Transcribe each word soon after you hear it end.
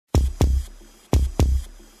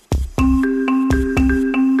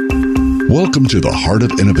Welcome to the Heart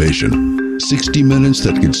of Innovation. 60 minutes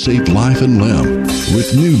that could save life and limb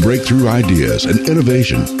with new breakthrough ideas and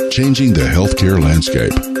innovation changing the healthcare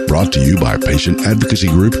landscape. Brought to you by patient advocacy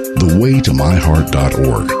group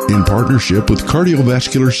thewaytomyheart.org in partnership with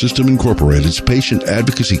Cardiovascular System Incorporated's patient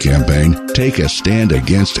advocacy campaign, Take a Stand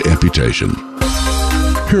Against Amputation.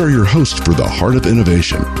 Here are your hosts for the Heart of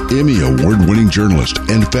Innovation, Emmy Award-winning journalist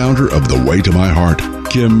and founder of The Way to My Heart,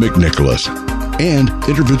 Kim McNicholas, and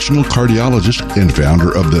interventional cardiologist and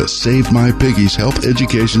founder of the Save My Piggies Health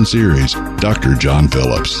Education Series, Dr. John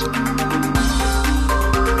Phillips.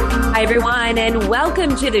 Hi, everyone, and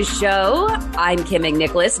welcome to the show. I'm Kim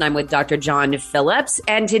McNicholas, and I'm with Dr. John Phillips.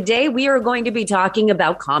 And today we are going to be talking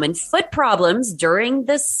about common foot problems during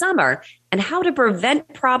the summer and how to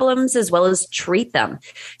prevent problems as well as treat them.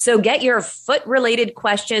 So get your foot-related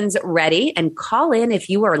questions ready and call in if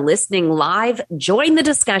you are listening live. Join the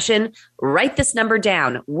discussion. Write this number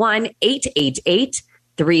down,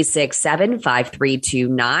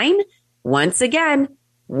 1-888-367-5329. Once again,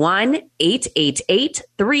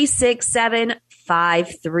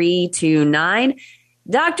 1-888-367-5329.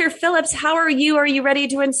 Dr. Phillips, how are you? Are you ready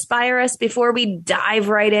to inspire us before we dive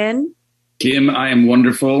right in? Kim, I am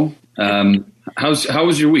wonderful. How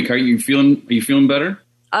was your week? Are you feeling better?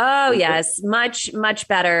 Oh, yes. Much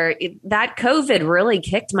better. That COVID really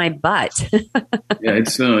kicked my butt. Yeah,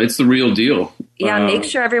 it's the real deal. Yeah, make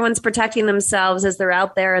sure everyone's protecting themselves as they're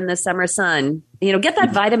out there in the summer sun. Get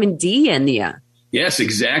that vitamin D in you. Yes,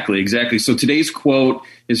 exactly. So today's quote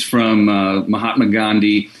is from Mahatma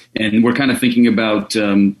Gandhi, and we're kind of thinking about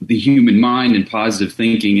the human mind and positive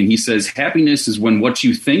thinking. And he says, happiness is when what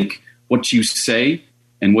you think, what you say,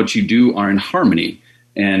 and what you do are in harmony.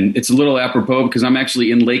 And it's a little apropos because I'm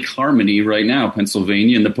actually in Lake Harmony right now,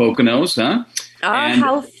 Pennsylvania, in the Poconos, huh? Oh, and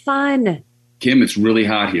how fun. Kim, it's really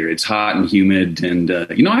hot here. It's hot and humid. And,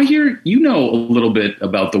 I hear you know a little bit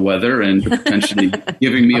about the weather and potentially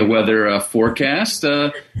giving me a weather forecast.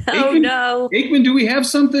 No. Aikman, do we have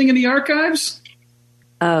something in the archives?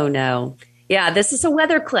 Oh, no. Yeah, this is a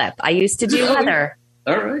weather clip. I used to do weather.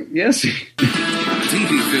 All right. Yes.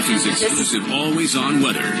 TV50's exclusive always-on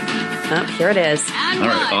weather. Oh, here it is. And all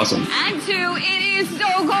right, awesome. And two, it is so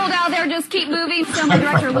cold out there. Just keep moving. So my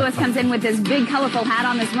director, Lewis, comes in with this big, colorful hat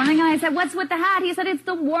on this morning. And I said, what's with the hat? He said, it's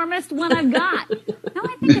the warmest one I've got. No,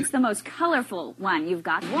 I think it's the most colorful one you've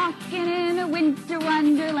got. Walking in a winter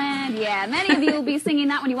wonderland. Yeah, many of you will be singing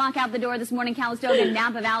that when you walk out the door this morning. Calistoga,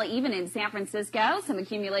 Napa Valley, even in San Francisco. Some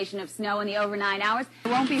accumulation of snow in the overnight hours. I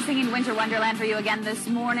won't be singing Winter Wonderland for you again this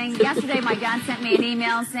morning. Yesterday, my dad sent me an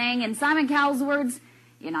email saying, in Simon Cowell's words,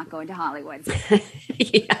 you're not going to Hollywood.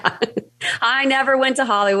 Yeah, I never went to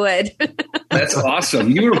Hollywood. That's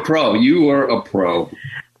awesome. You were a pro.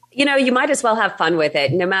 You might as well have fun with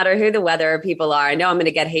it, no matter who the weather people are. I know I'm going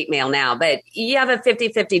to get hate mail now, but you have a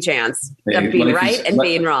 50-50 chance of being right and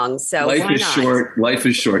being wrong. So life is short. Life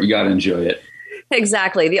is short. You got to enjoy it.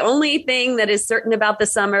 Exactly. The only thing that is certain about the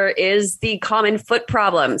summer is the common foot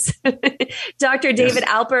problems. Dr. David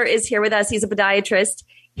Alper is here with us. He's a podiatrist.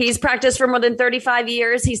 He's practiced for more than 35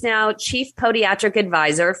 years. He's now chief podiatric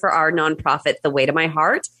advisor for our nonprofit, The Way to My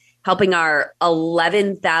Heart, helping our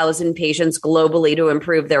 11,000 patients globally to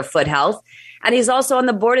improve their foot health. And he's also on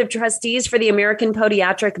the board of trustees for the American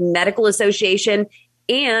Podiatric Medical Association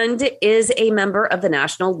and is a member of the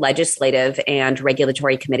National Legislative and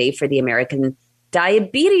Regulatory Committee for the American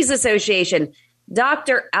Diabetes Association.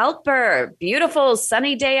 Dr. Alper, beautiful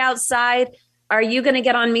sunny day outside. Are you going to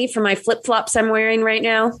get on me for my flip-flops I'm wearing right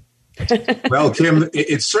now? Well, Kim,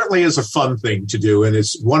 it certainly is a fun thing to do, and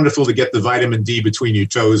it's wonderful to get the vitamin D between your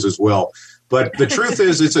toes as well. But the truth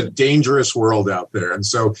is, it's a dangerous world out there, and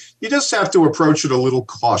so you just have to approach it a little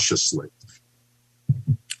cautiously.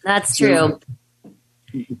 That's true.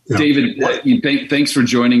 David, thanks for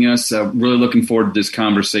joining us. Really looking forward to this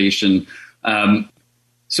conversation.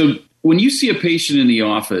 So when you see a patient in the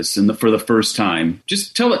office for the first time,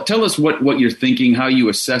 just tell us what you're thinking, how you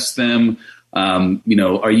assess them.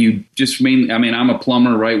 Are you just mainly, I'm a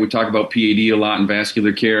plumber, right? We talk about PAD a lot in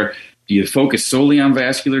vascular care. Do you focus solely on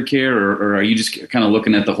vascular care or are you just kind of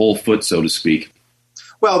looking at the whole foot, so to speak?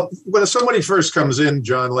 Well, when somebody first comes in,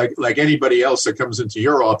 John, like anybody else that comes into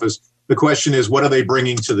your office, the question is, what are they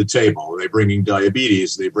bringing to the table? Are they bringing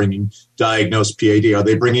diabetes? Are they bringing diagnosed PAD? Are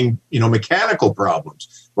they bringing, mechanical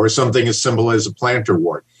problems or something as simple as a plantar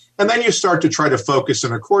wart? And then you start to try to focus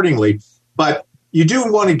in accordingly. But you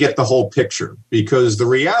do want to get the whole picture because the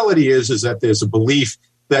reality is that there's a belief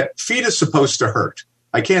that feet is supposed to hurt.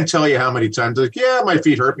 I can't tell you how many times, like, yeah, my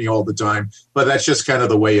feet hurt me all the time, but that's just kind of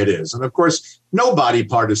the way it is. And of course, no body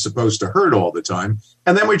part is supposed to hurt all the time.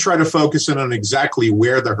 And then we try to focus in on exactly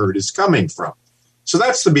where the hurt is coming from. So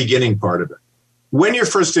that's the beginning part of it. When you're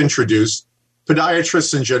first introduced,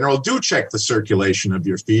 podiatrists in general do check the circulation of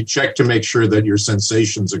your feet, check to make sure that your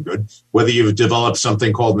sensations are good, whether you've developed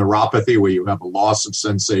something called neuropathy, where you have a loss of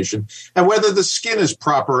sensation, and whether the skin is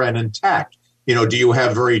proper and intact. Do you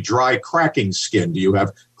have very dry, cracking skin? Do you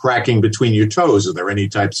have cracking between your toes? Are there any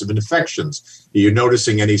types of infections? Are you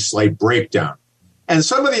noticing any slight breakdown? And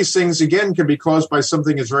some of these things, again, can be caused by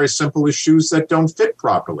something as very simple as shoes that don't fit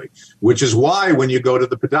properly, which is why when you go to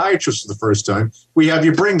the podiatrist the first time, we have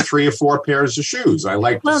you bring 3 or 4 pairs of shoes.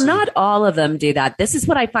 Well, not all of them do that. This is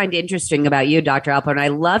what I find interesting about you, Dr. Alper, and I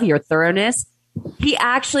love your thoroughness. He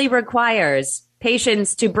actually requires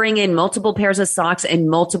patients to bring in multiple pairs of socks and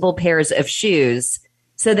multiple pairs of shoes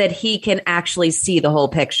so that he can actually see the whole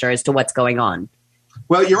picture as to what's going on.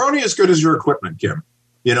 Well, you're only as good as your equipment, Kim.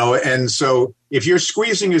 And so if you're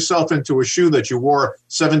squeezing yourself into a shoe that you wore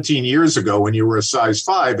 17 years ago when you were a size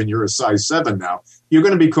 5 and you're a size 7 now, you're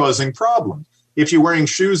going to be causing problems. If you're wearing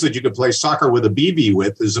shoes that you could play soccer with a BB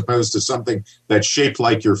with, as opposed to something that's shaped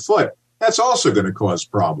like your foot, that's also going to cause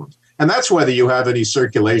problems. And that's whether you have any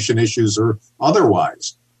circulation issues or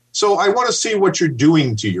otherwise. So I want to see what you're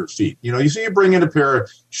doing to your feet. You see, you bring in a pair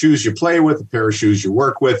of shoes you play with, a pair of shoes you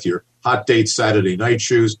work with, your hot date Saturday night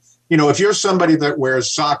shoes. If you're somebody that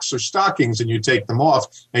wears socks or stockings and you take them off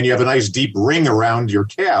and you have a nice deep ring around your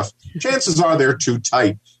calf, chances are they're too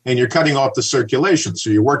tight and you're cutting off the circulation. So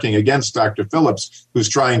you're working against Dr. Phillips, who's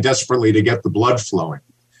trying desperately to get the blood flowing.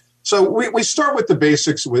 So we start with the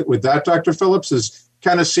basics with that, Dr. Phillips, is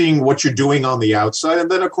kind of seeing what you're doing on the outside. And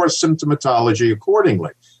then, of course, symptomatology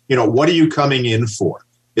accordingly. What are you coming in for?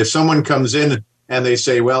 If someone comes in and they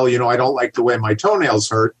say, well, I don't like the way my toenails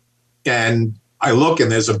hurt, and I look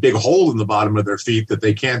and there's a big hole in the bottom of their feet that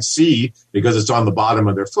they can't see because it's on the bottom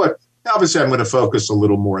of their foot, obviously I'm going to focus a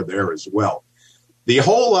little more there as well. The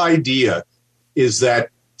whole idea is that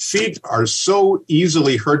feet are so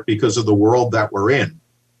easily hurt because of the world that we're in.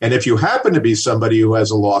 And if you happen to be somebody who has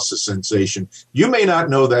a loss of sensation, you may not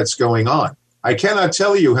know that's going on. I cannot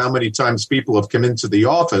tell you how many times people have come into the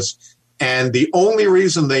office and the only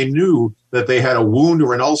reason they knew that they had a wound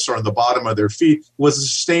or an ulcer on the bottom of their feet was the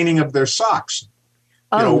staining of their socks.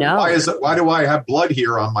 Oh, no. Why do I have blood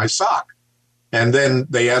here on my sock? And then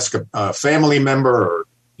they ask a family member or,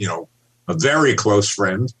 a very close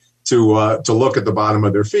friend to look at the bottom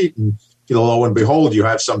of their feet. And, lo and behold, you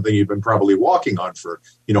have something you've been probably walking on for,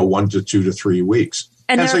 1 to 2 to 3 weeks.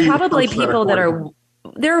 And there are probably people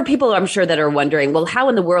there are people I'm sure that are wondering, well, how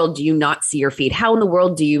in the world do you not see your feet? How in the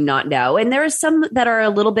world do you not know? And there are some that are a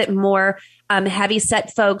little bit more heavy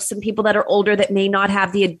set folks, some people that are older that may not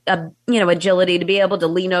have the, agility to be able to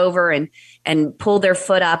lean over and pull their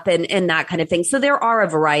foot up and that kind of thing. So there are a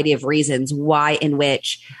variety of reasons why in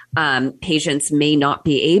which patients may not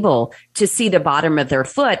be able to see the bottom of their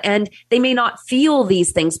foot, and they may not feel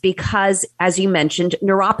these things because, as you mentioned,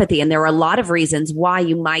 neuropathy. And there are a lot of reasons why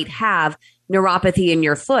you might have neuropathy in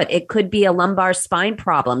your foot. It could be a lumbar spine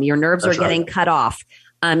problem. Your nerves are getting cut off.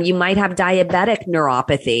 You might have diabetic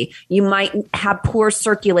neuropathy. You might have poor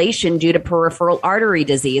circulation due to peripheral artery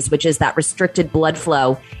disease, which is that restricted blood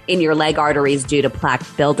flow in your leg arteries due to plaque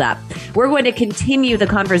buildup. We're going to continue the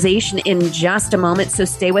conversation in just a moment, so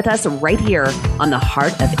stay with us right here on the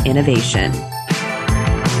Heart of Innovation.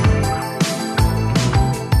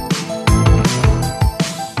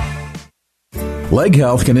 Leg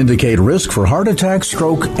health can indicate risk for heart attack,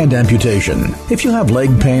 stroke, and amputation. If you have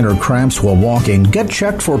leg pain or cramps while walking, get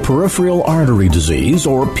checked for peripheral artery disease,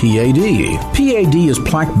 or PAD. PAD is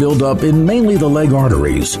plaque buildup in mainly the leg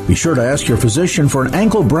arteries. Be sure to ask your physician for an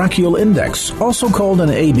ankle brachial index, also called an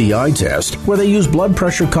ABI test, where they use blood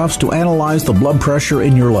pressure cuffs to analyze the blood pressure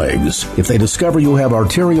in your legs. If they discover you have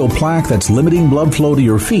arterial plaque that's limiting blood flow to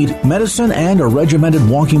your feet, medicine and a regimented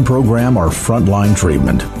walking program are frontline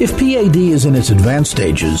treatment. If PAD is in its advanced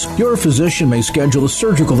stages, your physician may schedule a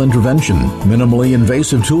surgical intervention. Minimally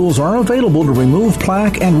invasive tools are available to remove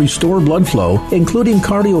plaque and restore blood flow, including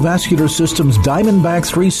Cardiovascular System's Diamondback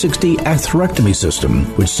 360 atherectomy system,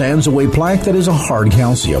 which sands away plaque that is a hard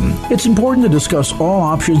calcium. It's important to discuss all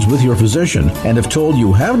options with your physician, and if told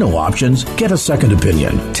you have no options, get a second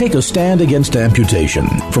opinion. Take a stand against amputation.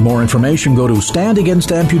 For more information, go to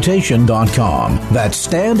standagainsamputation.com. That's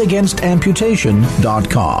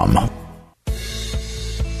standagainsamputation.com.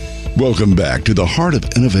 Welcome back to the Heart of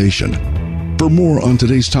Innovation. For more on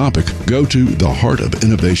today's topic, go to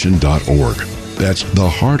theheartofinnovation.org. That's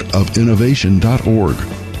theheartofinnovation.org.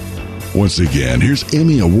 Once again, here's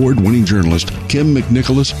Emmy Award-winning journalist Kim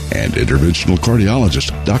McNicholas and interventional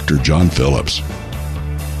cardiologist Dr. John Phillips.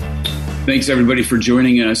 Thanks, everybody, for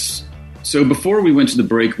joining us. So before we went to the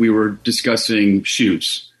break, we were discussing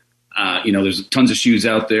shoes. There's tons of shoes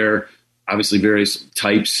out there, obviously various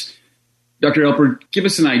types. Dr. Alper, give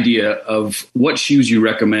us an idea of what shoes you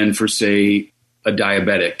recommend for, say, a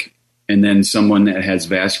diabetic and then someone that has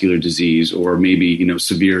vascular disease or maybe,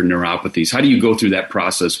 severe neuropathies. How do you go through that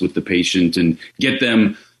process with the patient and get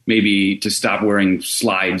them maybe to stop wearing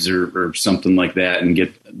slides or something like that and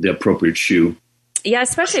get the appropriate shoe? Yeah,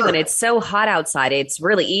 especially when it's so hot outside. It's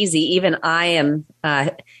really easy. Even I am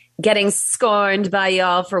getting scorned by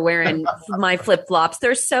y'all for wearing my flip-flops.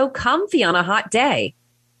 They're so comfy on a hot day.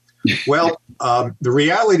 Well, the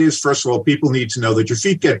reality is, first of all, people need to know that your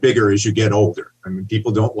feet get bigger as you get older. I mean,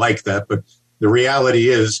 people don't like that, but the reality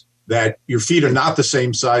is that your feet are not the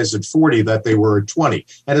same size at 40 that they were at 20.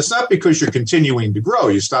 And it's not because you're continuing to grow.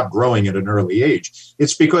 You stop growing at an early age.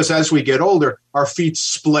 It's because as we get older, our feet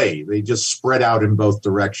splay. They just spread out in both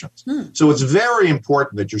directions. So it's very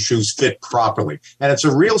important that your shoes fit properly. And it's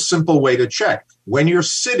a real simple way to check. When you're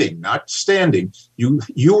sitting, not standing, you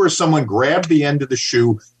or someone grab the end of the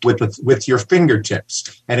shoe with your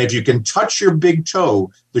fingertips. And if you can touch your big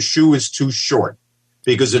toe, the shoe is too short.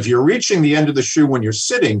 Because if you're reaching the end of the shoe when you're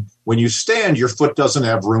sitting, when you stand, your foot doesn't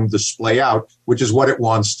have room to splay out, which is what it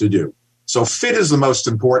wants to do. So fit is the most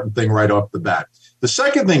important thing right off the bat. The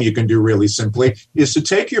second thing you can do really simply is to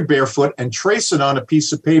take your bare foot and trace it on a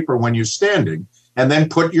piece of paper when you're standing and then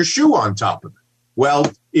put your shoe on top of it.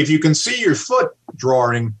 Well, if you can see your foot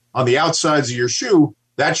drawing on the outsides of your shoe,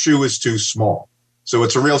 that shoe is too small. So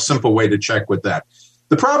it's a real simple way to check with that.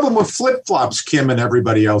 The problem with flip-flops, Kim and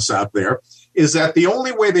everybody else out there, is that the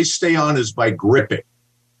only way they stay on is by gripping,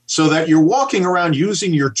 so that you're walking around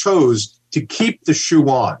using your toes to keep the shoe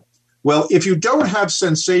on. Well, if you don't have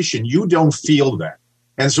sensation, you don't feel that.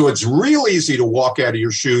 And so it's real easy to walk out of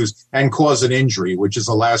your shoes and cause an injury, which is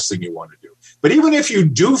the last thing you want to do. But even if you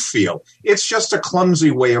do feel, it's just a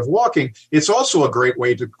clumsy way of walking. It's also a great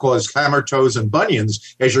way to cause hammer toes and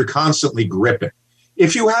bunions as you're constantly gripping.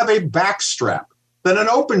 If you have a back strap, then an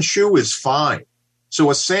open shoe is fine. So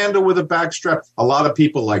a sandal with a back strap, a lot of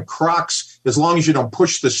people like Crocs. As long as you don't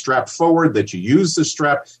push the strap forward, that you use the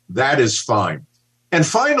strap, that is fine. And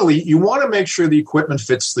finally, you want to make sure the equipment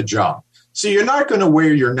fits the job. So you're not going to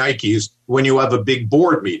wear your Nikes when you have a big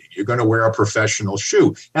board meeting. You're going to wear a professional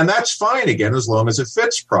shoe. And that's fine, again, as long as it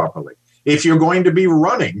fits properly. If you're going to be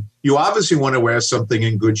running, you obviously want to wear something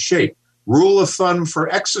in good shape. Rule of thumb for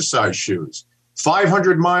exercise shoes.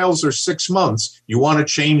 500 miles or 6 months, you want to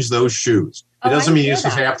change those shoes. It doesn't mean you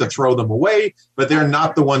have to throw them away, but they're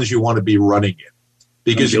not the ones you want to be running in.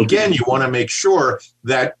 Because, again, you want to make sure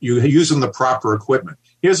that you're using the proper equipment.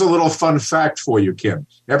 Here's a little fun fact for you, Kim.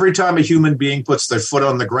 Every time a human being puts their foot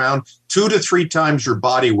on the ground, 2 to 3 times your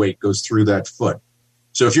body weight goes through that foot.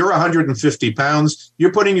 So if you're 150 pounds,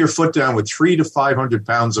 you're putting your foot down with 300 to 500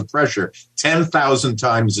 pounds of pressure 10,000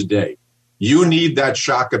 times a day. You need that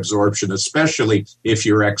shock absorption, especially if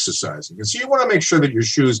you're exercising. And so you want to make sure that your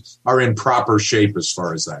shoes are in proper shape as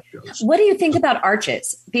far as that goes. What do you think about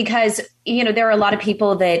arches? Because, there are a lot of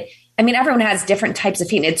people that, everyone has different types of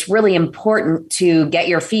feet. It's really important to get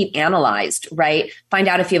your feet analyzed, right? Find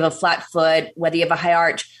out if you have a flat foot, whether you have a high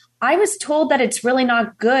arch. I was told that it's really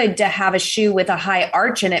not good to have a shoe with a high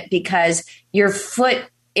arch in it because your foot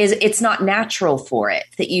it's not natural for it,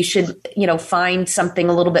 that you should, find something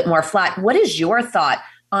a little bit more flat. What is your thought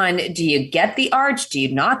on, do you get the arch? Do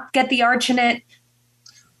you not get the arch in it?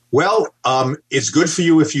 Well, it's good for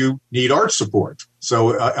you if you need arch support.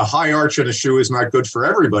 So a high arch in a shoe is not good for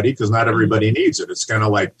everybody because not everybody needs it. It's kind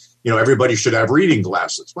of like, everybody should have reading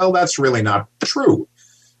glasses. Well, that's really not true.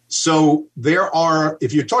 So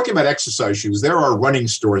if you're talking about exercise shoes, there are running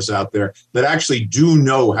stores out there that actually do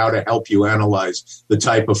know how to help you analyze the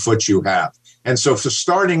type of foot you have. And so for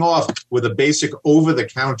starting off with a basic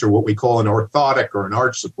over-the-counter, what we call an orthotic or an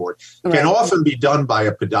arch support, can often be done by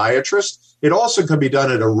a podiatrist. It also can be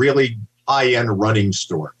done at a really high-end running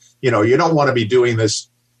store. You don't want to be doing this,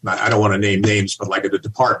 I don't want to name names, but like at a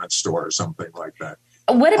department store or something like that.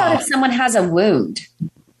 What about if someone has a wound?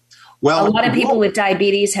 Well, a lot of people with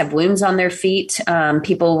diabetes have wounds on their feet.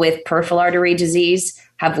 People with peripheral artery disease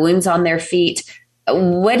have wounds on their feet.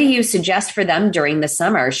 What do you suggest for them during the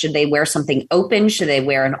summer? Should they wear something open? Should they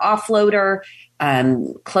wear an offloader,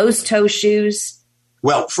 closed-toe shoes?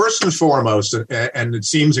 Well, first and foremost, and it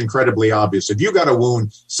seems incredibly obvious, if you got a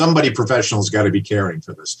wound, somebody professional's got to be caring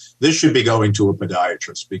for this. This should be going to a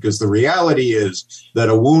podiatrist, because the reality is that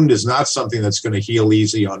a wound is not something that's going to heal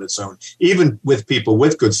easy on its own, even with people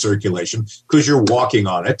with good circulation, because you're walking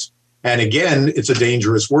on it. And again, it's a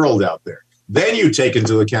dangerous world out there. Then you take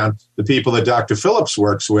into account the people that Dr. Phillips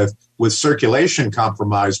works with circulation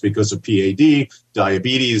compromised because of PAD,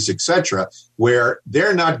 diabetes, etc., where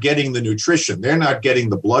they're not getting the nutrition, they're not getting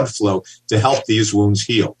the blood flow to help these wounds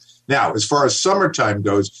heal. Now, as far as summertime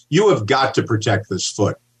goes, you have got to protect this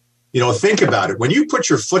foot. Think about it. When you put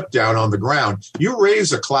your foot down on the ground, you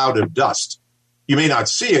raise a cloud of dust. You may not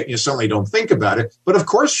see it, you certainly don't think about it, but of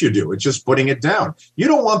course you do. It's just putting it down. You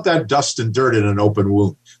don't want that dust and dirt in an open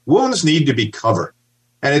wound. Wounds need to be covered,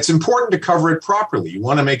 and it's important to cover it properly. You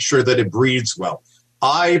want to make sure that it breathes well.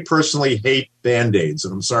 I personally hate Band-Aids,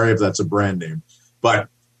 and I'm sorry if that's a brand name, but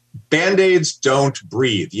Band-Aids don't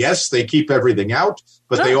breathe. Yes, they keep everything out,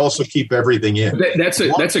 but they also keep everything in. That's a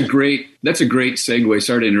great segue.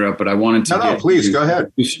 Sorry to interrupt, but I wanted to. No, please go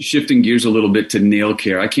ahead. Shifting gears a little bit to nail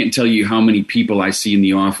care. I can't tell you how many people I see in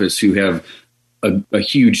the office who have a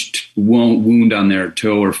huge wound on their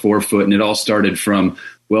toe or forefoot, and it all started from,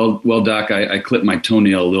 well, doc, I clipped my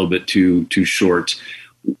toenail a little bit too short.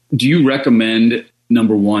 Do you recommend,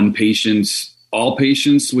 number one, all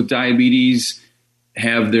patients with diabetes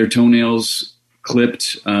have their toenails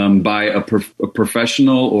clipped by a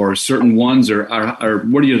professional, or certain ones, or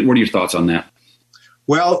what are your thoughts on that?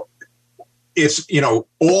 Well, it's,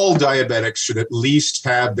 all diabetics should at least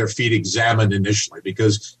have their feet examined initially,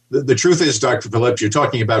 because the truth is, Dr. Phillips, you're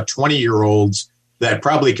talking about 20-year-olds that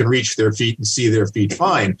probably can reach their feet and see their feet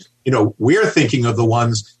fine. We're thinking of the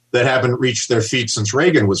ones that haven't reached their feet since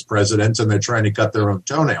Reagan was president, and they're trying to cut their own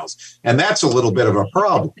toenails. And that's a little bit of a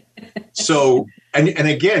problem. So, and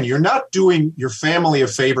again, you're not doing your family a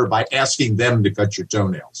favor by asking them to cut your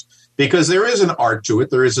toenails, because there is an art to it,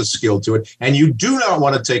 there is a skill to it, and you do not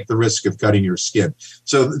want to take the risk of cutting your skin.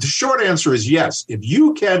 So the short answer is yes. If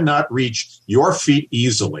you cannot reach your feet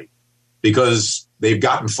easily because they've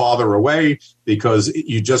gotten farther away, because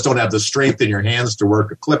you just don't have the strength in your hands to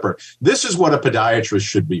work a clipper, this is what a podiatrist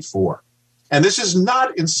should be for. And this is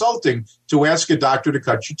not insulting to ask a doctor to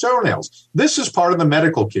cut your toenails. This is part of the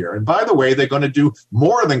medical care. And by the way, they're going to do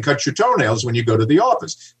more than cut your toenails when you go to the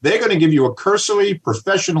office. They're going to give you a cursory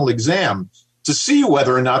professional exam to see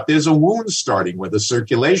whether or not there's a wound starting, whether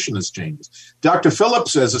circulation has changed. Dr.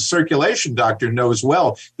 Phillips, as a circulation doctor, knows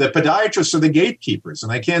well that podiatrists are the gatekeepers.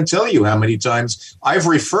 And I can't tell you how many times I've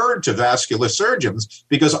referred to vascular surgeons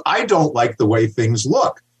because I don't like the way things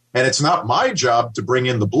look. And it's not my job to bring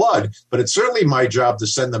in the blood, but it's certainly my job to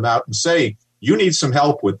send them out and say, you need some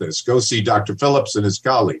help with this. Go see Dr. Phillips and his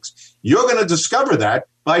colleagues. You're going to discover that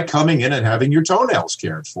by coming in and having your toenails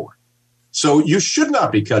cared for. So you should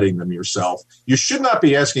not be cutting them yourself. You should not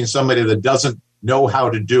be asking somebody that doesn't know how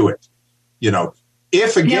to do it.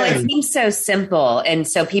 If again, it seems so simple. And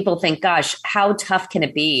so people think, gosh, how tough can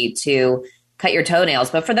it be to cut your toenails?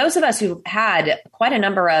 But for those of us who had quite a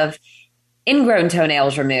number of ingrown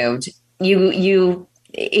toenails removed, you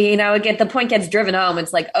get the point gets driven home.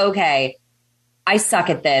 It's like, okay, I suck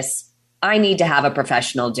at this. I need to have a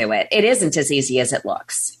professional do it. It isn't as easy as it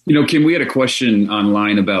looks. Kim, we had a question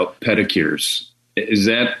online about pedicures. Is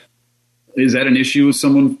that an issue with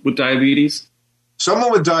someone with diabetes?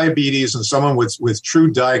 Someone with diabetes and someone with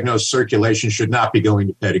true diagnosed circulation should not be going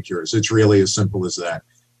to pedicures. It's really as simple as that.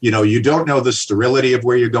 You don't know the sterility of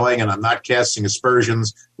where you're going, and I'm not casting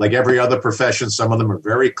aspersions. Like every other profession, some of them are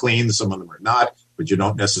very clean, some of them are not, but you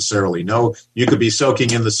don't necessarily know. You could be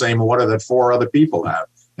soaking in the same water that 4 other people have,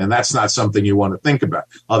 and that's not something you want to think about.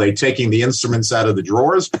 Are they taking the instruments out of the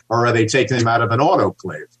drawers, or are they taking them out of an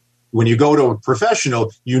autoclave? When you go to a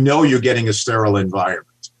professional, you know you're getting a sterile environment.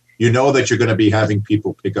 You know that you're going to be having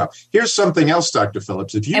people pick up. Here's something else, Dr.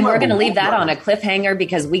 Phillips. And we're going to leave that on a cliffhanger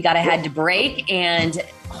because we got to head to break, and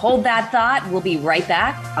hold that thought. We'll be right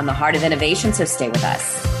back on the Heart of Innovation, so stay with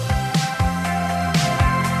us.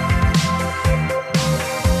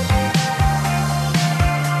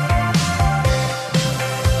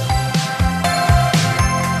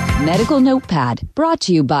 Medical Notepad, brought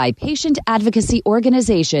to you by patient advocacy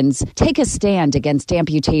organizations Take a Stand Against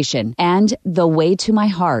Amputation and The Way to My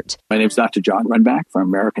Heart. My name is Dr. John Runback from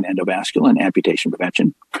American Endovascular and Amputation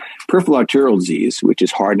Prevention. Peripheral arterial disease, which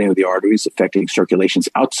is hardening of the arteries affecting circulations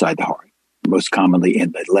outside the heart, most commonly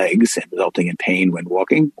in the legs and resulting in pain when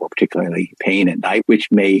walking, or particularly pain at night, which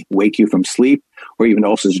may wake you from sleep, or even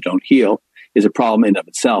ulcers that don't heal, is a problem in and of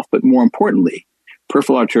itself. But more importantly,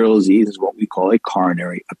 peripheral arterial disease is what we call a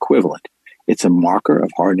coronary equivalent. It's a marker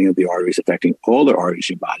of hardening of the arteries affecting all the arteries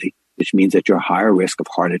in your body, which means that you're at higher risk of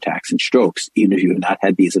heart attacks and strokes, even if you have not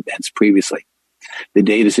had these events previously. The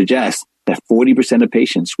data suggests that 40% of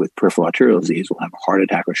patients with peripheral arterial disease will have a heart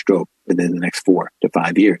attack or stroke within the next 4 to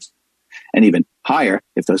 5 years. And even higher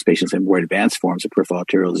if those patients have more advanced forms of peripheral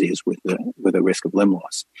arterial disease with a risk of limb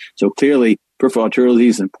loss. So clearly, peripheral arterial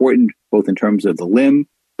disease is important both in terms of the limb,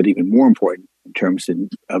 but even more important in terms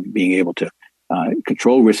of being able to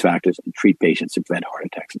control risk factors and treat patients to prevent heart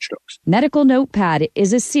attacks and strokes. Medical Notepad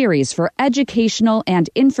is a series for educational and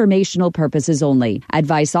informational purposes only.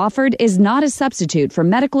 Advice offered is not a substitute for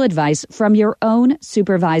medical advice from your own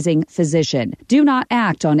supervising physician. Do not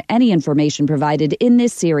act on any information provided in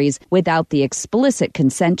this series without the explicit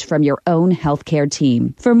consent from your own healthcare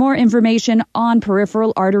team. For more information on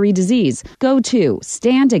peripheral artery disease, go to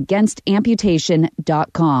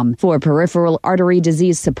standagainstantamputation.com. For peripheral artery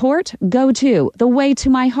disease support, go to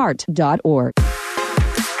thewaytomyheart.org.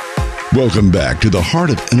 Welcome back to the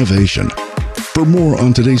Heart of Innovation. For more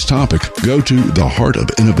on today's topic, go to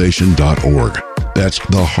theheartofinnovation.org. That's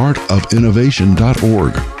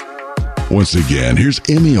theheartofinnovation.org. Once again, here's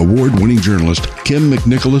Emmy Award-winning journalist Kim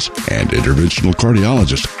McNicholas and interventional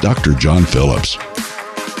cardiologist Dr. John Phillips.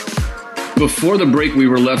 Before the break, we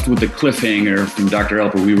were left with a cliffhanger from Dr.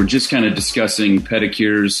 Alper. We were just kind of discussing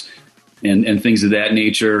pedicures and things of that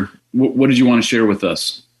nature. What did you want to share with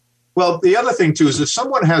us? Well, the other thing, too, is if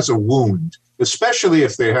someone has a wound, especially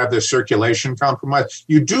if they have their circulation compromised,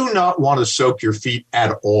 you do not want to soak your feet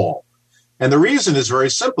at all. And the reason is very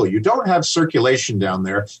simple. You don't have circulation down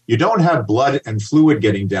there. You don't have blood and fluid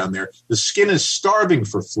getting down there. The skin is starving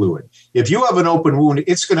for fluid. If you have an open wound,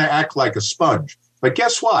 it's going to act like a sponge. But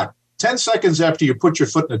guess what? 10 seconds after you put your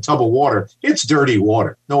foot in a tub of water, it's dirty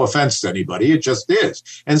water. No offense to anybody. It just is.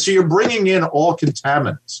 And so you're bringing in all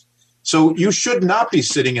contaminants. So you should not be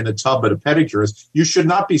sitting in a tub at a pedicurist. You should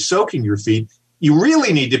not be soaking your feet. You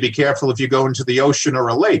really need to be careful if you go into the ocean or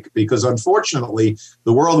a lake, because unfortunately,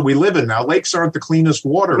 the world we live in now, lakes aren't the cleanest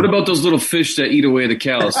water. What about those little fish that eat away the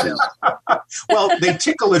calluses? Well, they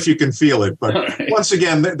tickle if you can feel it. But once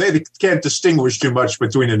again, they can't distinguish too much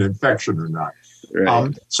between an infection or not.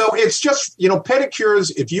 Right. So it's just,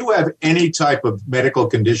 pedicures, if you have any type of medical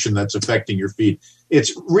condition that's affecting your feet,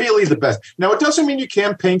 it's really the best. Now, it doesn't mean you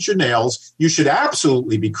can't paint your nails. You should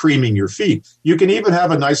absolutely be creaming your feet. You can even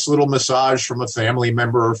have a nice little massage from a family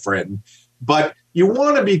member or friend, but you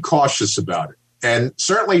want to be cautious about it. And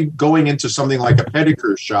certainly going into something like a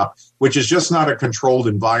pedicure shop, which is just not a controlled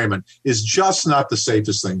environment, is just not the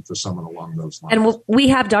safest thing for someone along those lines. And we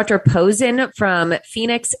have Dr. Posen from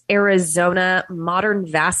Phoenix, Arizona,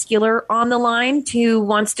 Modern Vascular on the line who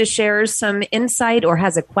wants to share some insight or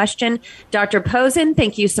has a question. Dr. Posen,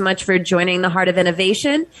 thank you so much for joining the Heart of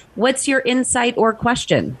Innovation. What's your insight or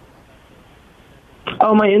question?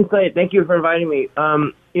 Oh, my insight. Thank you for inviting me.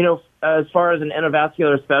 As far as an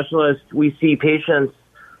endovascular specialist, we see patients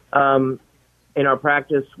in our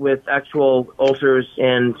practice with actual ulcers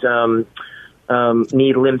and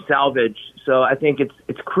need limb salvage. So I think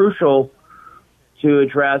it's crucial to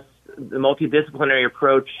address the multidisciplinary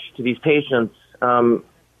approach to these patients.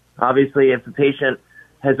 Obviously, if the patient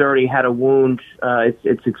has already had a wound,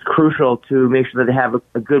 it's crucial to make sure that they have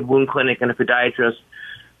a good wound clinic and a podiatrist.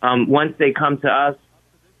 Once they come to us,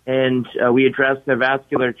 and we address their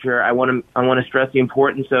vasculature, I want to stress the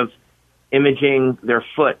importance of imaging their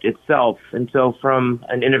foot itself. And so from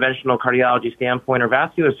an interventional cardiology standpoint or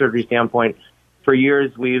vascular surgery standpoint, for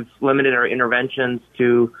years we've limited our interventions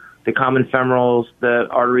to the common femorals, the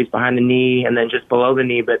arteries behind the knee, and then just below the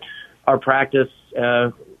knee. But our practice,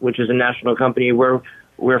 which is a national company, we're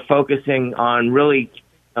focusing on really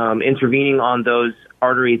intervening on those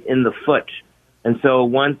arteries in the foot. And so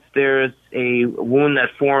once there's a wound that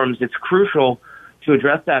forms, it's crucial to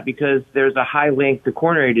address that because there's a high link to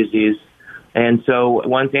coronary disease. And so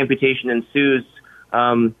once amputation ensues,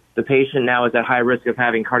 the patient now is at high risk of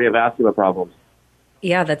having cardiovascular problems.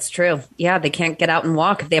 Yeah, that's true. Yeah, they can't get out and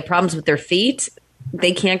walk. If they have problems with their feet,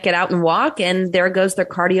 they can't get out and walk, and there goes their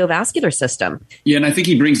cardiovascular system. Yeah, and I think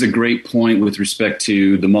he brings a great point with respect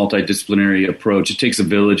to the multidisciplinary approach. It takes a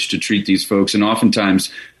village to treat these folks, and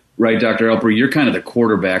oftentimes, right, Dr. Alper, you're kind of the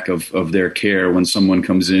quarterback of their care when someone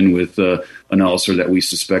comes in with an ulcer that we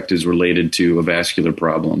suspect is related to a vascular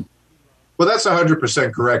problem. Well, that's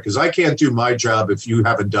 100% correct, because I can't do my job if you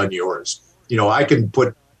haven't done yours. I can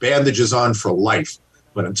put bandages on for life,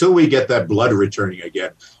 but until we get that blood returning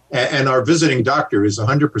again, and our visiting doctor is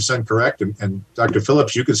 100% correct, and Dr.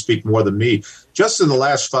 Phillips, you can speak more than me. Just in the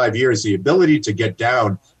last 5 years, the ability to get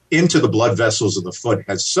down into the blood vessels of the foot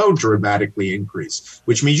has so dramatically increased,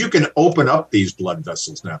 which means you can open up these blood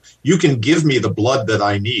vessels now. You can give me the blood that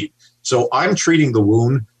I need. So I'm treating the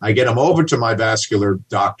wound. I get them over to my vascular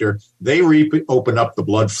doctor. They open up the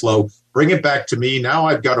blood flow, bring it back to me. Now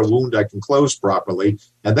I've got a wound I can close properly.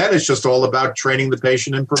 And then it's just all about training the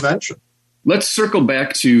patient in prevention. Let's circle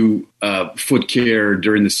back to foot care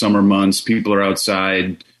during the summer months. People are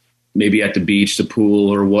outside, maybe at the beach, the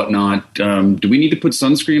pool, or whatnot. Do we need to put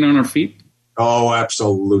sunscreen on our feet? Oh,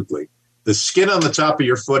 absolutely. The skin on the top of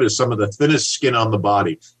your foot is some of the thinnest skin on the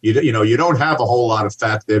body. You don't have a whole lot of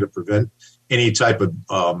fat there to prevent any type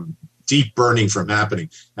of deep burning from happening.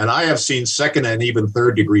 And I have seen second and even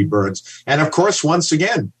third degree burns. And of course, once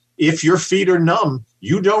again, if your feet are numb,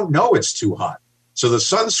 you don't know it's too hot. So the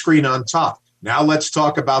sunscreen on top. Now let's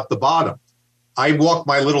talk about the bottom. I walk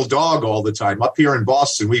my little dog all the time. Up here in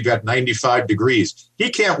Boston, we've got 95 degrees. He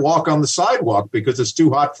can't walk on the sidewalk because it's too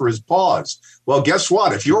hot for his paws. Well, guess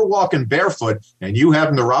what? If you're walking barefoot and you have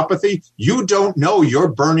neuropathy, you don't know you're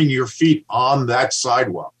burning your feet on that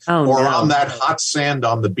sidewalk on that hot sand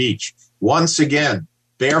on the beach. Once again,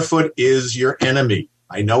 barefoot is your enemy.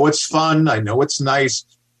 I know it's fun. I know it's nice.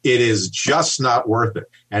 It is just not worth it.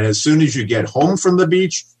 And as soon as you get home from the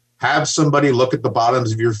beach, have somebody look at the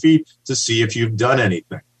bottoms of your feet to see if you've done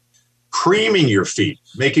anything. Creaming your feet,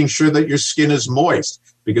 making sure that your skin is moist,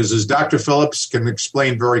 because as Dr. Phillips can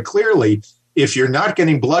explain very clearly, if you're not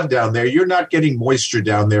getting blood down there, you're not getting moisture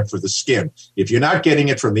down there for the skin. If you're not getting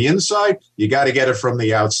it from the inside, you got to get it from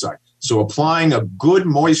the outside. So applying a good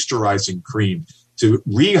moisturizing cream to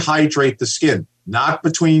rehydrate the skin, not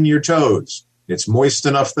between your toes. It's moist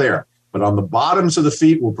enough there. But on the bottoms of the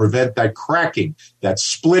feet will prevent that cracking, that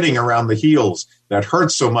splitting around the heels that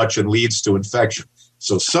hurts so much and leads to infection.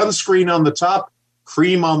 So sunscreen on the top,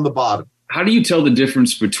 cream on the bottom. How do you tell the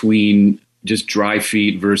difference between just dry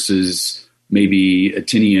feet versus maybe a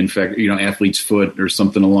tinea infection, athlete's foot or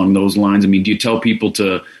something along those lines? I mean, do you tell people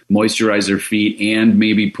to moisturize their feet and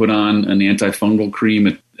maybe put on an antifungal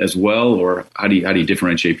cream as well? Or how do you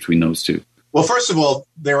differentiate between those two? Well, first of all,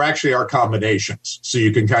 there actually are combinations, so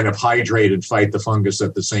you can kind of hydrate and fight the fungus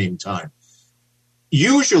at the same time.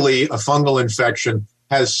 Usually, a fungal infection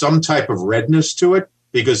has some type of redness to it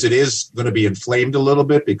because it is going to be inflamed a little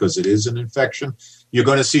bit because it is an infection. You're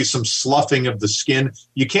going to see some sloughing of the skin.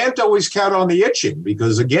 You can't always count on the itching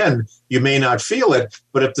because, again, you may not feel it,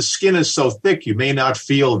 but if the skin is so thick, you may not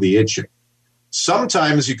feel the itching.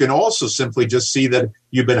 Sometimes you can also simply just see that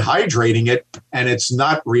you've been hydrating it and it's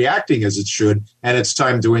not reacting as it should, and it's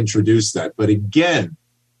time to introduce that. But again,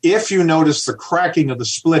 if you notice the cracking of the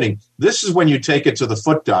splitting, this is when you take it to the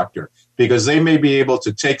foot doctor because they may be able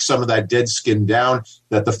to take some of that dead skin down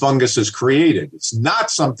that the fungus has created. It's not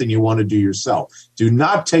something you want to do yourself. Do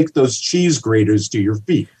not take those cheese graters to your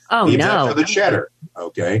feet. Oh, Leave no. that for the cheddar,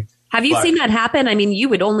 okay? Have you seen that happen? I mean, you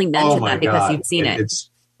would only mention that because God. you've seen it.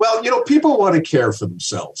 Well, people want to care for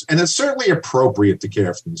themselves, and it's certainly appropriate to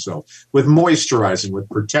care for themselves with moisturizing, with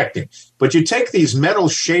protecting. But you take these metal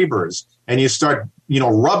shavers and you start,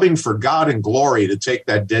 rubbing for God and glory to take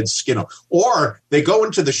that dead skin off. Or they go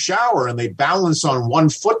into the shower and they balance on one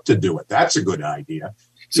foot to do it. That's a good idea.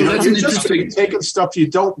 So that's you're an just interesting taking stuff you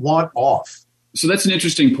don't want off. So that's an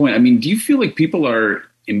interesting point. I mean, do you feel like people are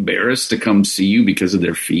embarrassed to come see you because of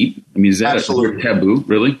their feet? I mean, is that a taboo,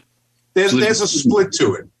 really? There's a split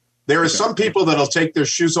to it. There are some people that'll take their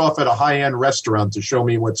shoes off at a high-end restaurant to show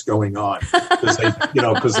me what's going on because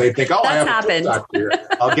they think, I have a foot doctor here.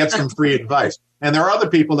 I'll get some free advice. And there are other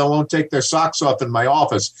people that won't take their socks off in my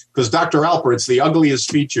office because Dr. Alper, it's the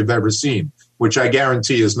ugliest feet you've ever seen, which I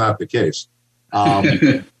guarantee is not the case.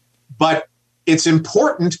 But it's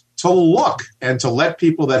important to look and to let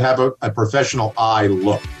people that have a professional eye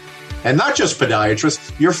look. And not just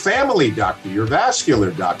podiatrists, your family doctor, your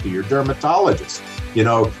vascular doctor, your dermatologist.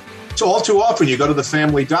 So all too often you go to the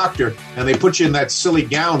family doctor and they put you in that silly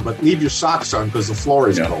gown, but leave your socks on because the floor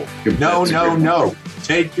is cold. No.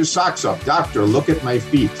 Take your socks off. Doctor, look at my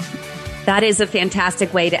feet. That is a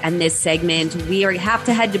fantastic way to end this segment. We have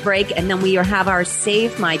to head to break, and then we have our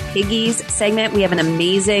Save My Piggies segment. We have an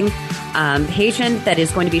amazing patient that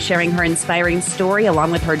is going to be sharing her inspiring story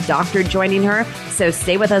along with her doctor joining her. So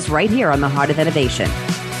stay with us right here on The Heart of Innovation.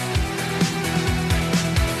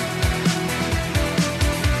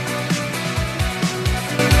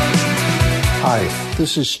 Hi,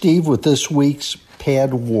 this is Steve with this week's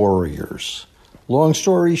Pad Warriors. Long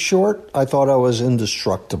story short, I thought I was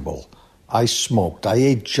indestructible. I smoked. I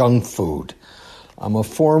ate junk food. I'm a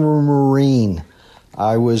former Marine.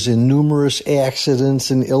 I was in numerous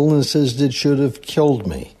accidents and illnesses that should have killed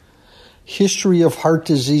me. History of heart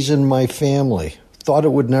disease in my family. Thought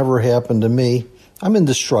it would never happen to me. I'm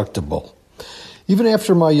indestructible. Even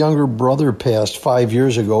after my younger brother passed 5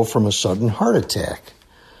 years ago from a sudden heart attack.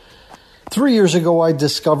 3 years ago, I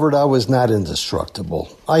discovered I was not indestructible.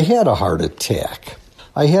 I had a heart attack.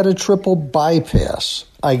 I had a triple bypass.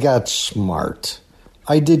 I got smart.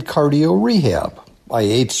 I did cardio rehab. I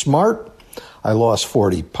ate smart. I lost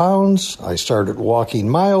 40 pounds. I started walking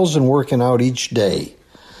miles and working out each day.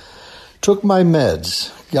 Took my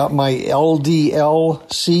meds. Got my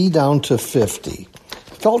LDL-C down to 50.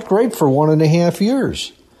 Felt great for 1.5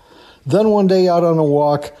 years. Then one day out on a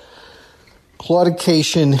walk,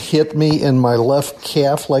 claudication hit me in my left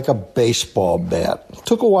calf like a baseball bat.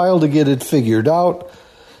 Took a while to get it figured out.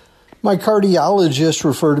 My cardiologist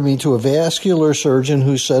referred me to a vascular surgeon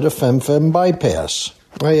who said a fem-fem bypass.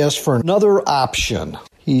 I asked for another option.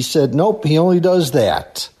 He said, nope, he only does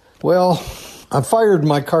that. Well, I fired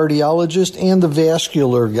my cardiologist and the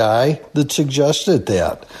vascular guy that suggested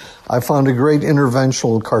that. I found a great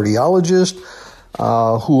interventional cardiologist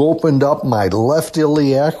who opened up my left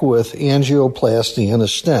iliac with angioplasty and a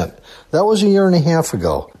stent. That was 1.5 years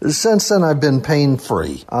ago. Since then, I've been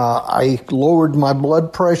pain-free. I lowered my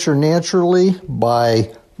blood pressure naturally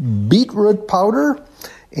by beetroot powder,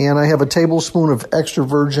 and I have a tablespoon of extra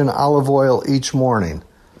virgin olive oil each morning.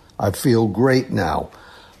 I feel great now.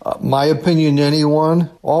 My opinion, anyone,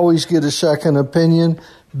 always get a second opinion.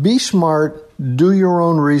 Be smart, do your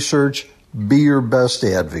own research, be your best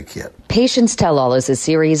advocate. Patients Tell All is a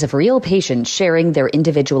series of real patients sharing their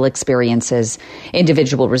individual experiences.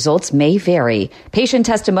 Individual results may vary. Patient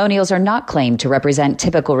testimonials are not claimed to represent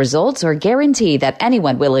typical results or guarantee that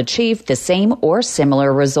anyone will achieve the same or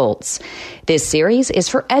similar results. This series is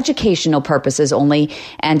for educational purposes only,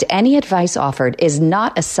 and any advice offered is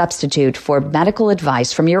not a substitute for medical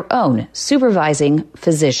advice from your own supervising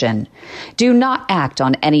physician. Do not act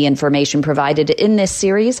on any information provided in this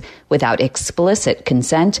series without explicit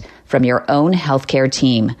consent from your own healthcare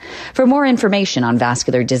team. For more information on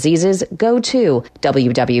vascular diseases, go to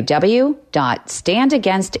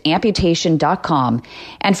www.standagainsamputation.com.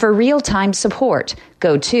 And for real-time support,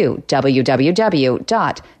 go to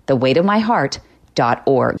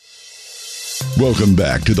www.theweightofmyheart.org. Welcome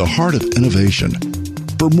back to the Heart of Innovation.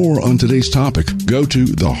 For more on today's topic, go to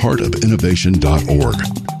theheartofinnovation.org.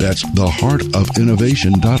 That's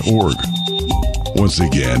theheartofinnovation.org. Once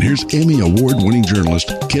again, here's Emmy Award-winning journalist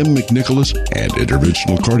Kim McNicholas and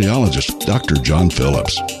interventional cardiologist Dr. John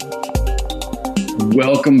Phillips.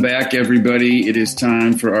 Welcome back, everybody. It is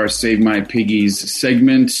time for our Save My Piggies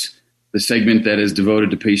segment, the segment that is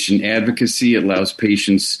devoted to patient advocacy. It allows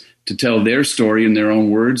patients to tell their story in their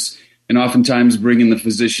own words and oftentimes bring in the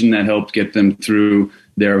physician that helped get them through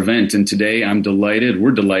their event. And today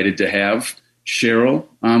we're delighted to have Cheryl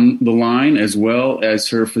on the line, as well as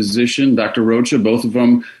her physician, Dr. Rocha. Both of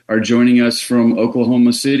them are joining us from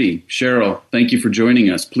Oklahoma City. Cheryl, thank you for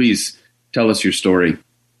joining us. Please tell us your story.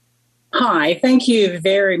 Hi, thank you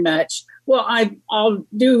very much. Well, I'll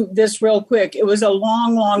do this real quick. It was a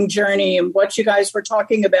long, long journey, and what you guys were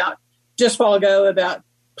talking about just a while ago about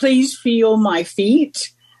please feel my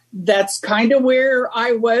feet. That's kind of where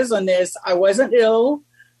I was on this. I wasn't ill,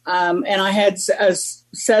 and I had a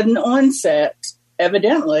sudden onset,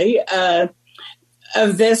 evidently, of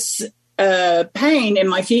this pain in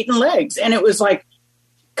my feet and legs. And it was like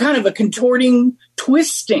kind of a contorting,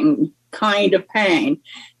 twisting kind of pain.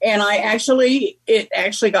 And it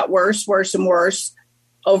actually got worse and worse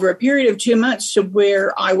over a period of 2 months to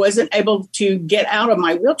where I wasn't able to get out of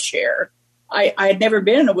my wheelchair. I had never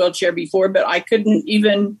been in a wheelchair before, but I couldn't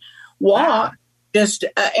even walk. It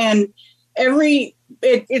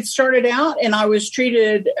started out, and I was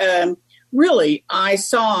treated. I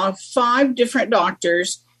saw 5 different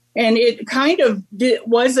doctors, and it kind of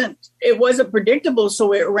wasn't predictable.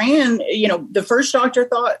 So it ran. The first doctor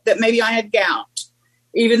thought that maybe I had gout,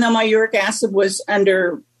 even though my uric acid was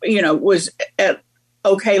was at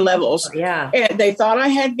okay levels. Yeah, and they thought I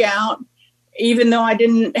had gout. Even though I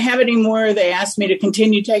didn't have it anymore, they asked me to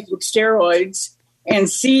continue taking steroids and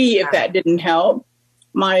see if that didn't help.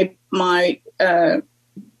 My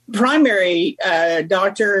primary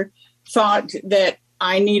doctor thought that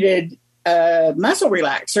I needed muscle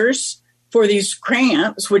relaxers for these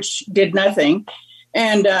cramps, which did nothing.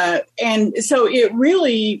 And so it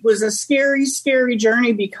really was a scary, scary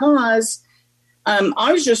journey because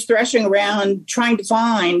I was just threshing around trying to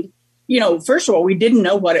find, first of all, we didn't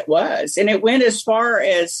know what it was. And it went as far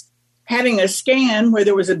as having a scan where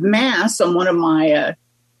there was a mass on one of my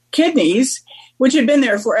kidneys, which had been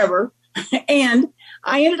there forever. And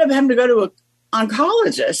I ended up having to go to an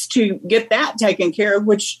oncologist to get that taken care of,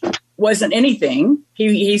 which wasn't anything.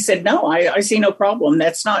 He said, no, I see no problem.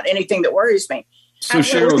 That's not anything that worries me. So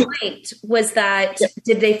Cheryl, point was that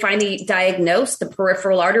did they finally diagnose the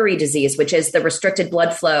peripheral artery disease, which is the restricted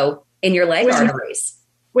blood flow in your leg arteries?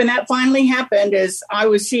 When that finally happened, is I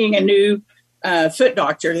was seeing a new foot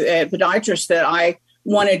doctor, a podiatrist that I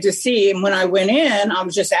wanted to see. And when I went in, I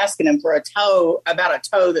was just asking him for about a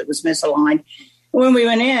toe that was misaligned. When we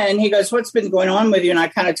went in, he goes, what's been going on with you? And I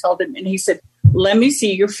kind of told him, and he said, let me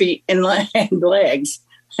see your feet and legs.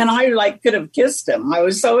 And I could have kissed him. I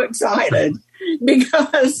was so excited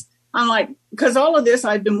because because all of this,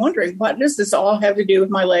 I've been wondering, what does this all have to do with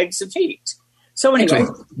my legs and feet? So anyway.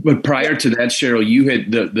 But prior to that, Cheryl, you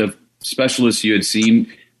had the specialist you had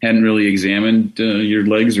seen hadn't really examined your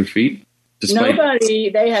legs or feet? Nobody,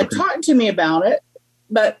 they had talked to me about it,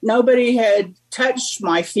 but nobody had touched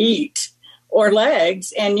my feet or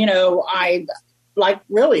legs. And, I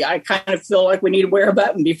kind of feel like we need to wear a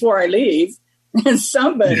button before I leave. And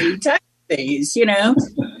somebody touched these,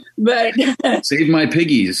 but save my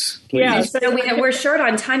piggies, please. Yeah. So we're short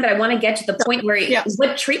on time, but I want to get to the point where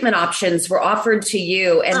what treatment options were offered to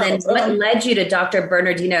you, and then what led you to Dr.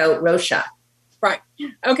 Bernardino Rocha? Right.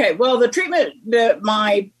 Okay. Well, the treatment that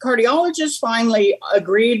my cardiologist finally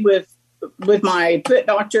agreed with my foot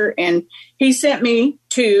doctor, and he sent me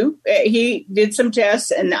he did some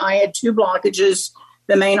tests, and I had 2 blockages,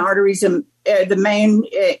 the main arteries in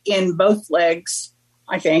in both legs,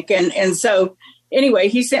 I think. And so anyway,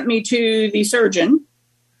 he sent me to the surgeon,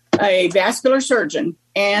 a vascular surgeon,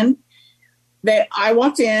 and that I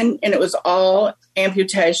walked in and it was all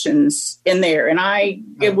amputations in there. And I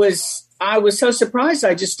was so surprised.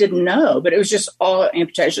 I just didn't know, but it was just all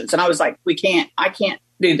amputations. And I was like, I can't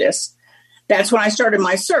do this. That's when I started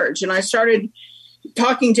my search, and I started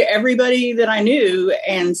talking to everybody that I knew,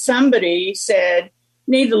 and somebody said,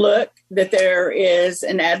 need to look that there is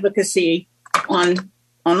an advocacy online.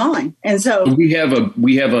 And so we have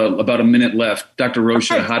about a minute left. Dr.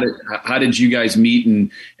 Rocha, okay. How did you guys meet,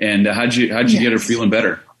 and how'd you get her feeling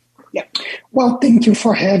better? Yeah. Well, thank you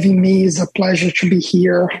for having me. It's a pleasure to be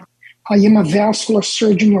here. I am a vascular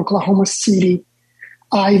surgeon in Oklahoma City.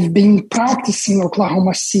 I've been practicing in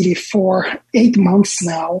Oklahoma City for 8 months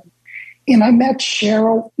now. And I met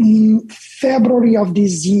Cheryl in February of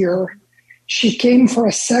this year. She came for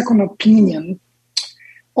a second opinion.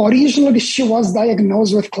 Originally, she was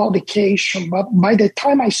diagnosed with claudication, but by the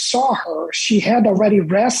time I saw her, she had already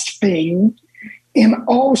rest pain, and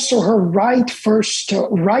also her right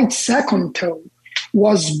second toe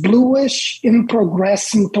was bluish and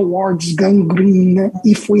progressing towards gangrene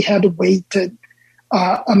if we had waited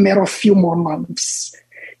a matter of few more months.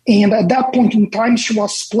 And at that point in time, she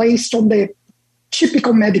was placed on the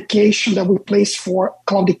typical medication that we place for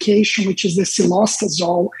claudication, which is the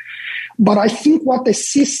cilostazol. But I think what the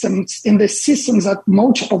systems at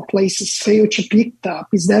multiple places fail to pick up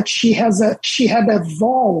is that she had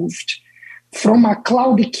evolved from a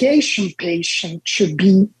claudication patient to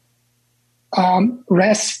be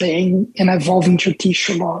rest pain and evolving to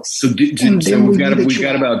tissue loss. So we've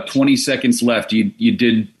got about 20 seconds left. You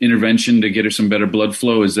did intervention to get her some better blood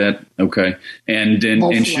flow. Is that okay? And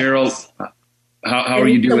Cheryl, how are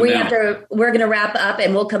you doing now? We're going to wrap up,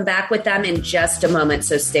 and we'll come back with them in just a moment.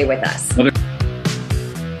 So stay with us.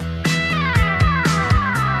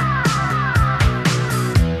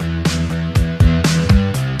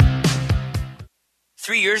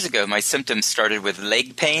 3 years ago, my symptoms started with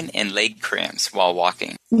leg pain and leg cramps while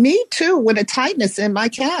walking. Me too, with a tightness in my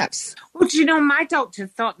calves. Well, do you know, my doctor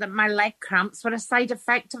thought that my leg cramps were a side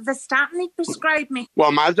effect of the statin he prescribed me.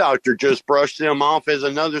 Well, my doctor just brushed them off as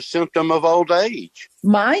another symptom of old age.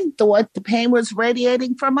 Mine thought the pain was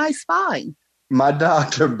radiating from my spine. My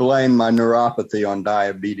doctor blamed my neuropathy on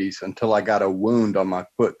diabetes until I got a wound on my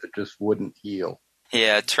foot that just wouldn't heal.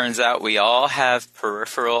 Yeah, it turns out we all have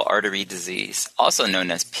peripheral artery disease, also known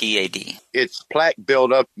as PAD. It's plaque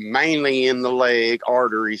buildup mainly in the leg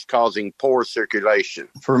arteries causing poor circulation.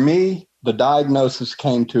 For me, the diagnosis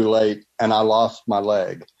came too late and I lost my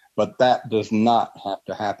leg, but that does not have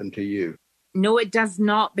to happen to you. No, it does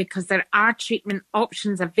not, because there are treatment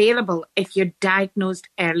options available if you're diagnosed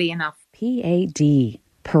early enough. PAD.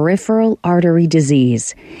 Peripheral artery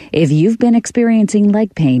disease. If you've been experiencing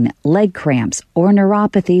leg pain, leg cramps, or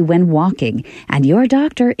neuropathy when walking, and your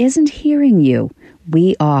doctor isn't hearing you,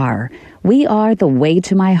 we are. We are the Way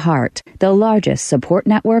to My Heart, the largest support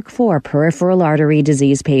network for peripheral artery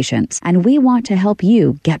disease patients, and we want to help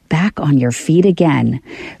you get back on your feet again.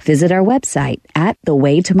 Visit our website at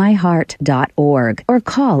thewaytomyheart.org or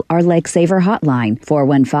call our Leg Saver hotline,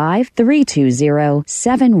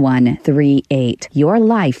 415-320-7138. Your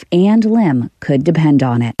life and limb could depend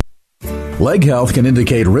on it. Leg health can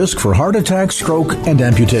indicate risk for heart attack, stroke, and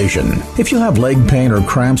amputation. If you have leg pain or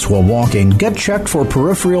cramps while walking, get checked for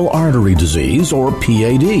peripheral artery disease, or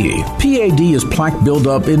PAD. PAD is plaque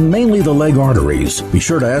buildup in mainly the leg arteries. Be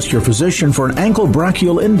sure to ask your physician for an ankle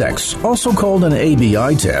brachial index, also called an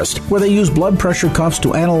ABI test, where they use blood pressure cuffs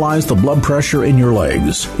to analyze the blood pressure in your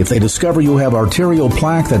legs. If they discover you have arterial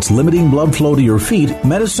plaque that's limiting blood flow to your feet,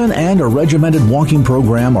 medicine and a regimented walking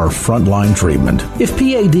program are frontline treatment. If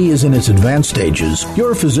PAD is in its advanced stages,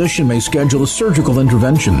 your physician may schedule a surgical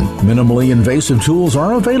intervention. Minimally invasive tools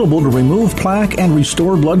are available to remove plaque and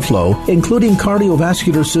restore blood flow, including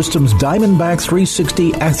Cardiovascular System's Diamondback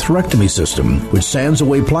 360 atherectomy system, which sands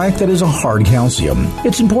away plaque that is a hard calcium.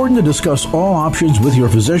 It's important to discuss all options with your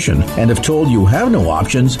physician, and if told you have no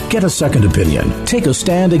options, get a second opinion. Take a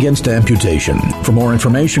stand against amputation. For more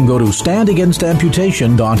information, go to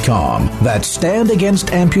standagainsamputation.com. That's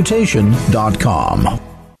standagainsamputation.com.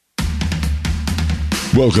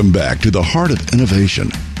 Welcome back to the Heart of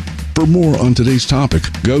Innovation. For more on today's topic,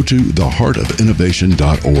 go to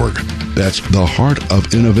theheartofinnovation.org. That's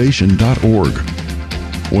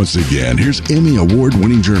theheartofinnovation.org. Once again, here's Emmy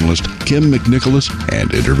Award-winning journalist Kim McNicholas and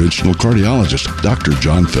interventional cardiologist Dr.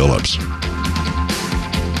 John Phillips.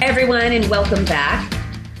 Hey everyone, and welcome back.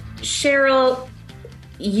 Cheryl,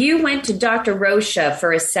 you went to Dr. Rocha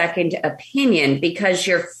for a second opinion because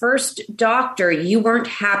your first doctor, you weren't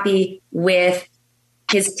happy with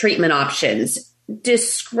his treatment options.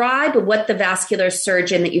 Describe what the vascular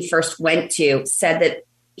surgeon that you first went to said that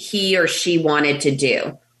he or she wanted to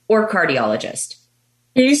do, or cardiologist.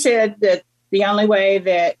 He said that the only way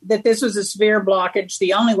that this was a severe blockage,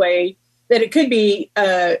 the only way that it could be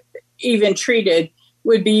even treated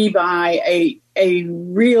would be by a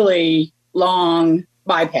really long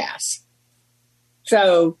bypass.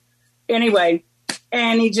 So anyway,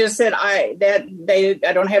 and he just said, I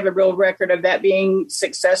don't have a real record of that being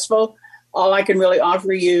successful. All I can really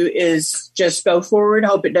offer you is just go forward.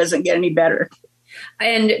 Hope it doesn't get any better.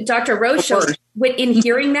 And Dr. Rocha, in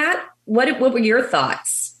hearing that, what were your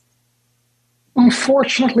thoughts?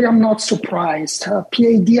 Unfortunately, I'm not surprised.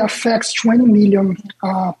 PAD affects 20 million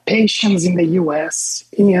patients in the U.S.,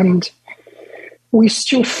 and we're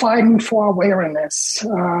still fighting for awareness.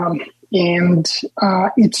 And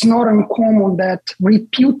it's not uncommon that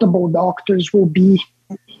reputable doctors will be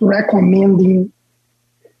recommending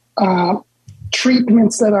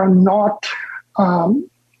treatments that are not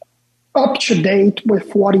up to date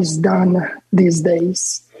with what is done these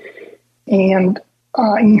days. And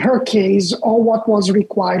in her case, all what was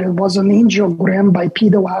required was an angiogram,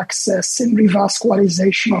 bipedal access, and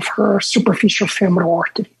revascularization of her superficial femoral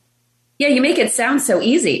artery. Yeah, you make it sound so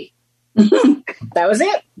easy. That was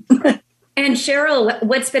it. And Cheryl,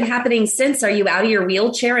 what's been happening since? Are you out of your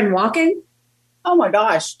wheelchair and walking? Oh my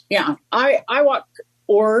gosh. Yeah. I walk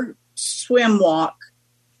or swim walk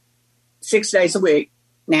 6 days a week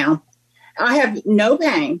now. I have no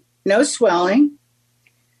pain, no swelling,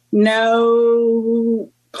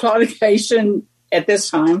 no claudication at this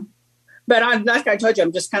time. But like I told you,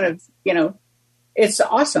 I'm just kind of, it's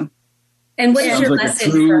awesome. And what is your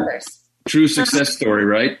message for others? True success story,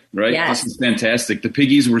 right? Yes. This is fantastic. The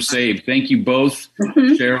piggies were saved. Thank you both,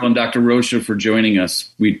 Cheryl and Dr. Rocha, for joining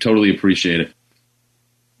us. We totally appreciate it.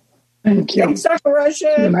 Thank you. Thanks, Dr. Rocha.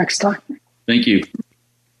 See you next time. Thank you.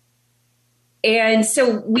 And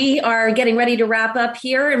so we are getting ready to wrap up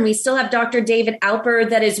here, and we still have Dr. David Alper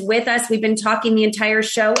that is with us. We've been talking the entire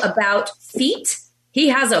show about feet. He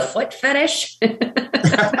has a foot fetish.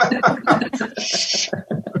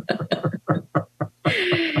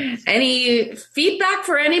 Any feedback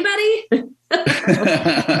for anybody? Okay,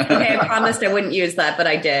 I promised I wouldn't use that, but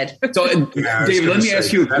I did. So, David, let me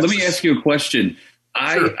ask you a question.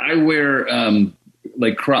 Sure. I wear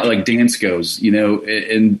like Danskos,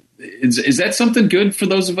 and is that something good for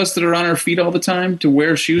those of us that are on our feet all the time to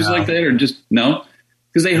wear shoes like that, or just no?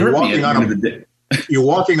 Because they hurt me at the end of the day. You're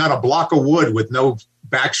walking on a block of wood with no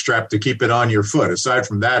backstrap to keep it on your foot. Aside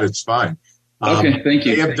from that, it's fine. Okay, thank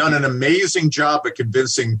you. They have done an amazing job at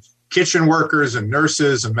convincing kitchen workers and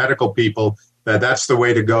nurses and medical people that that's the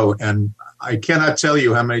way to go. And I cannot tell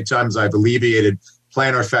you how many times I've alleviated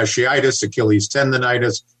plantar fasciitis, Achilles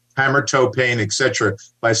tendonitis, hammer toe pain, etc.,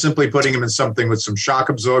 by simply putting them in something with some shock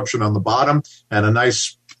absorption on the bottom and a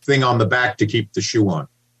nice thing on the back to keep the shoe on.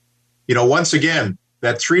 Once again,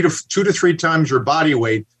 that 2 to 3 times your body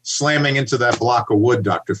weight slamming into that block of wood,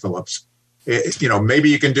 Dr. Phillips. Maybe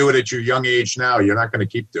you can do it at your young age now. You're not going to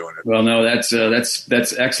keep doing it. Well, no, that's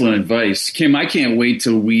excellent advice, Kim. I can't wait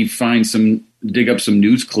till we dig up some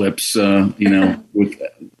news clips, with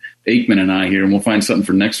Aikman and I here, and we'll find something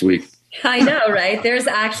for next week. I know, right? There's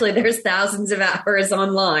thousands of hours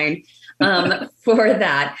online for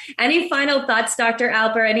that. Any final thoughts, Dr.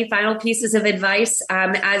 Alper? Any final pieces of advice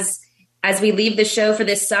as we leave the show for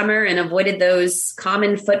this summer and avoided those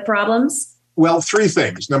common foot problems? Well, 3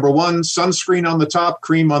 things. Number 1, sunscreen on the top,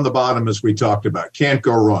 cream on the bottom, as we talked about. Can't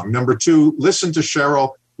go wrong. Number 2, listen to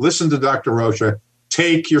Cheryl, listen to Dr. Rocha.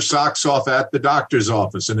 Take your socks off at the doctor's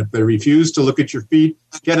office. And if they refuse to look at your feet,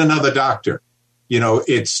 get another doctor.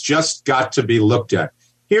 It's just got to be looked at.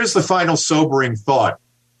 Here's the final sobering thought.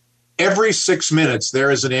 Every 6 minutes,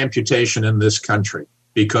 there is an amputation in this country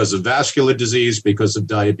because of vascular disease, because of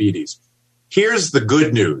diabetes. Here's the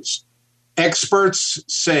good news. Experts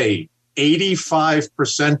say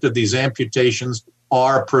 85% of these amputations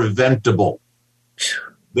are preventable.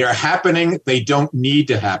 They're happening. They don't need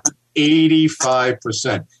to happen.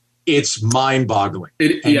 85%. It's mind-boggling.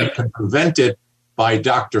 You can prevent it by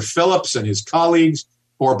Dr. Phillips and his colleagues,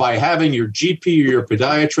 or by having your GP or your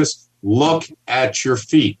podiatrist look at your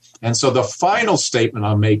feet. And so the final statement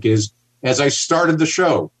I'll make is, as I started the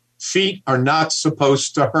show, feet are not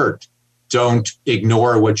supposed to hurt. Don't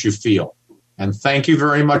ignore what you feel. And thank you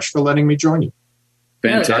very much for letting me join you.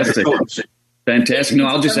 Fantastic. Fantastic. No,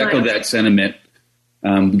 I'll just echo that sentiment.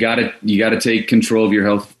 You got to take control of your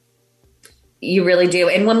health. You really do.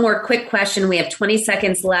 And one more quick question. We have 20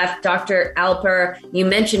 seconds left. Dr. Alper, you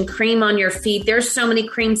mentioned cream on your feet. There's so many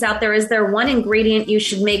creams out there. Is there one ingredient you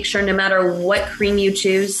should make sure no matter what cream you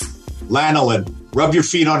choose? Lanolin. Rub your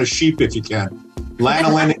feet on a sheep if you can.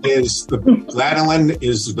 Lanolin is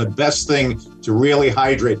the best thing to really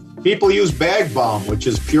hydrate. People use Bag Balm, which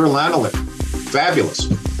is pure lanolin. Fabulous.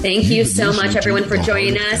 Thank you so much, everyone, for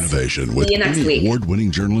joining us. Innovation with See you next week.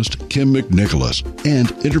 Award-winning journalist Kim McNicholas and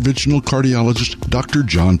interventional cardiologist Dr.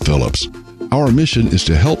 John Phillips. Our mission is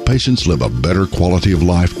to help patients live a better quality of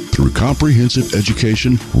life through comprehensive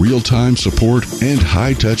education, real-time support, and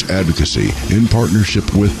high-touch advocacy in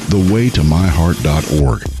partnership with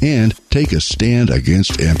thewaytomyheart.org and Take a Stand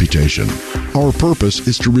Against Amputation. Our purpose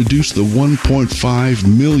is to reduce the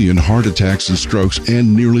 1.5 million heart attacks and strokes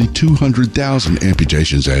and nearly 200,000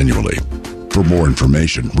 amputations annually. For more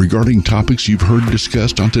information regarding topics you've heard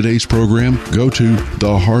discussed on today's program, go to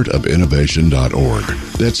theheartofinnovation.org.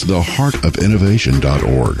 That's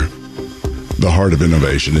theheartofinnovation.org. The Heart of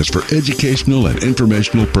Innovation is for educational and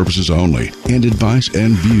informational purposes only, and advice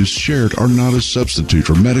and views shared are not a substitute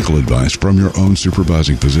for medical advice from your own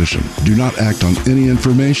supervising physician. Do not act on any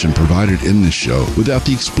information provided in this show without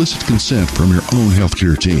the explicit consent from your own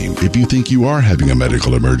healthcare team. If you think you are having a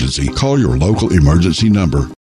medical emergency, call your local emergency number